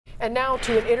And now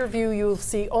to an interview you'll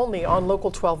see only on Local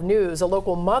 12 News. A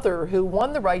local mother who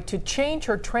won the right to change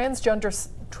her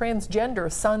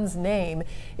transgender son's name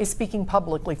is speaking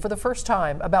publicly for the first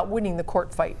time about winning the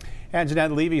court fight. And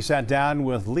Jeanette Levy sat down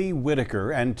with Leigh Whitaker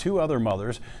and two other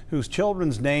mothers whose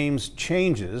children's names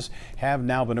changes have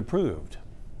now been approved.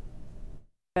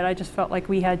 But I just felt like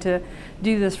we had to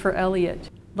do this for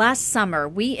Elliott. Last summer,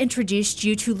 we introduced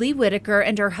you to Leigh Whitaker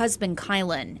and her husband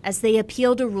Kylen as they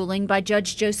appealed a ruling by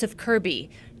Judge Joseph Kirby,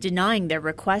 denying their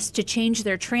request to change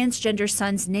their transgender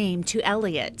son's name to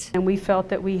Elliott. And we felt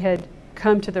that we had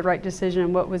come to the right decision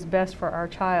and what was best for our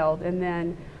child, and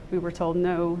then we were told,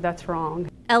 no, that's wrong.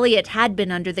 Elliott had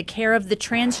been under the care of the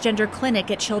transgender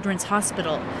clinic at Children's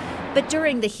Hospital. But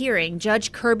during the hearing,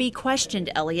 Judge Kirby questioned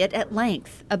Elliott at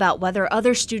length about whether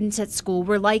other students at school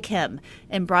were like him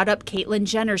and brought up Caitlyn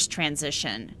Jenner's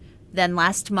transition. Then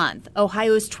last month,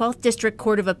 Ohio's 12th District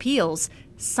Court of Appeals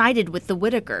sided with the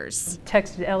Whitakers.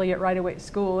 Texted Elliott right away at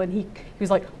school, and he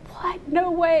was like, what? No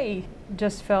way.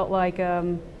 Just felt like,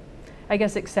 I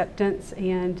guess, acceptance,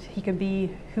 and he can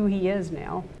be who he is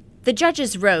now. The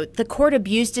judges wrote the court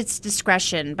abused its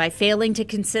discretion by failing to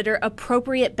consider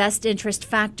appropriate best interest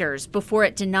factors before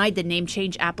it denied the name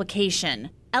change application.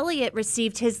 Elliott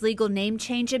received his legal name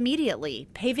change immediately,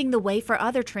 paving the way for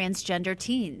other transgender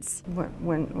teens.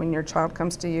 When your child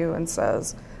comes to you and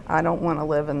says, I don't want to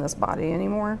live in this body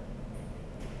anymore,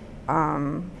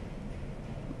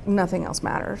 nothing else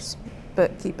matters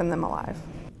but keeping them alive.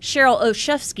 Cheryl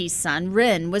Oshevsky's son,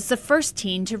 Rin, was the first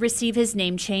teen to receive his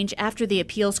name change after the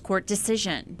appeals court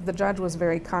decision. The judge was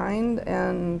very kind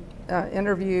and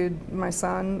interviewed my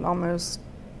son, almost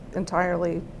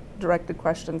entirely directed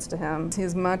questions to him.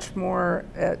 He's much more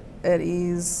at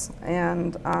ease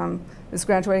and is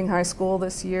graduating high school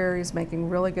this year. He's making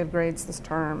really good grades this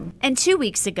term. And 2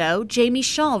 weeks ago, Jamie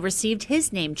Shaw received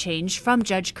his name change from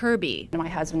Judge Kirby. My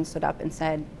husband stood up and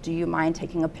said, do you mind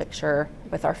taking a picture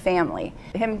with our family?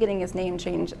 Him getting his name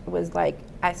changed was like,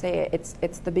 I say,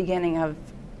 it's the beginning of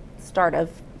start of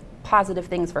positive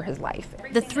things for his life.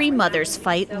 The three mothers'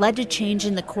 fight led to change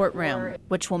in the courtroom,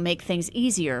 which will make things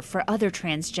easier for other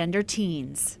transgender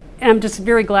teens. And I'm just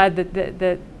very glad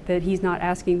that he's not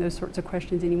asking those sorts of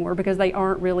questions anymore, because they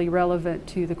aren't really relevant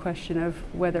to the question of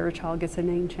whether a child gets a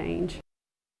name change.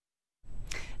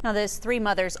 Now, those three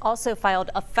mothers also filed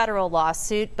a federal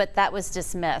lawsuit, but that was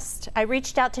dismissed. I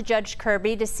reached out to Judge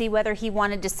Kirby to see whether he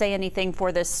wanted to say anything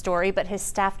for this story, but his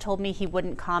staff told me he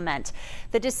wouldn't comment.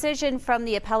 The decision from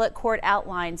the appellate court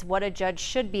outlines what a judge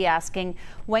should be asking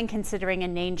when considering a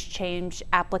name change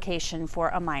application for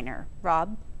a minor.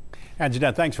 Rob? And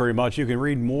Jeanette, thanks very much. You can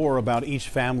read more about each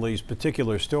family's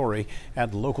particular story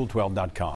at local12.com.